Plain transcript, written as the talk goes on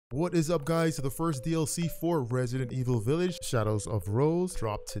What is up, guys? The first DLC for Resident Evil Village, Shadows of Rose,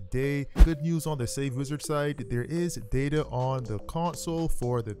 dropped today. Good news on the Save Wizard side, there is data on the console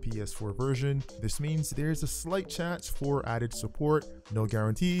for the PS4 version. This means there's a slight chance for added support. No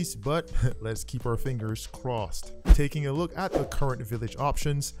guarantees, but let's keep our fingers crossed. Taking a look at the current Village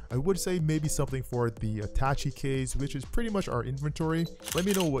options, I would say maybe something for the attaché case, which is pretty much our inventory. Let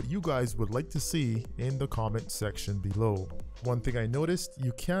me know what you guys would like to see in the comment section below. One thing I noticed,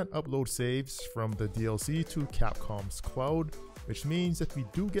 you can't upload saves from the DLC to Capcom's cloud, which means that we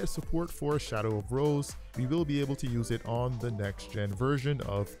do get support for Shadow of Rose. We will be able to use it on the next gen version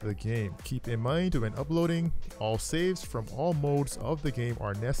of the game. Keep in mind when uploading, all saves from all modes of the game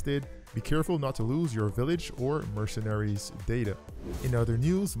are nested. Be careful not to lose your Village or Mercenaries data. In other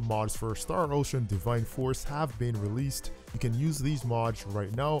news, mods for Star Ocean Divine Force have been released. You can use these mods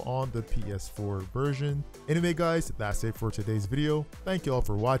right now on the PS4 version. Anyway guys, that's it for today's video. Thank you all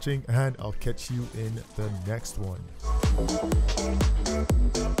for watching, and I'll catch you in the next one.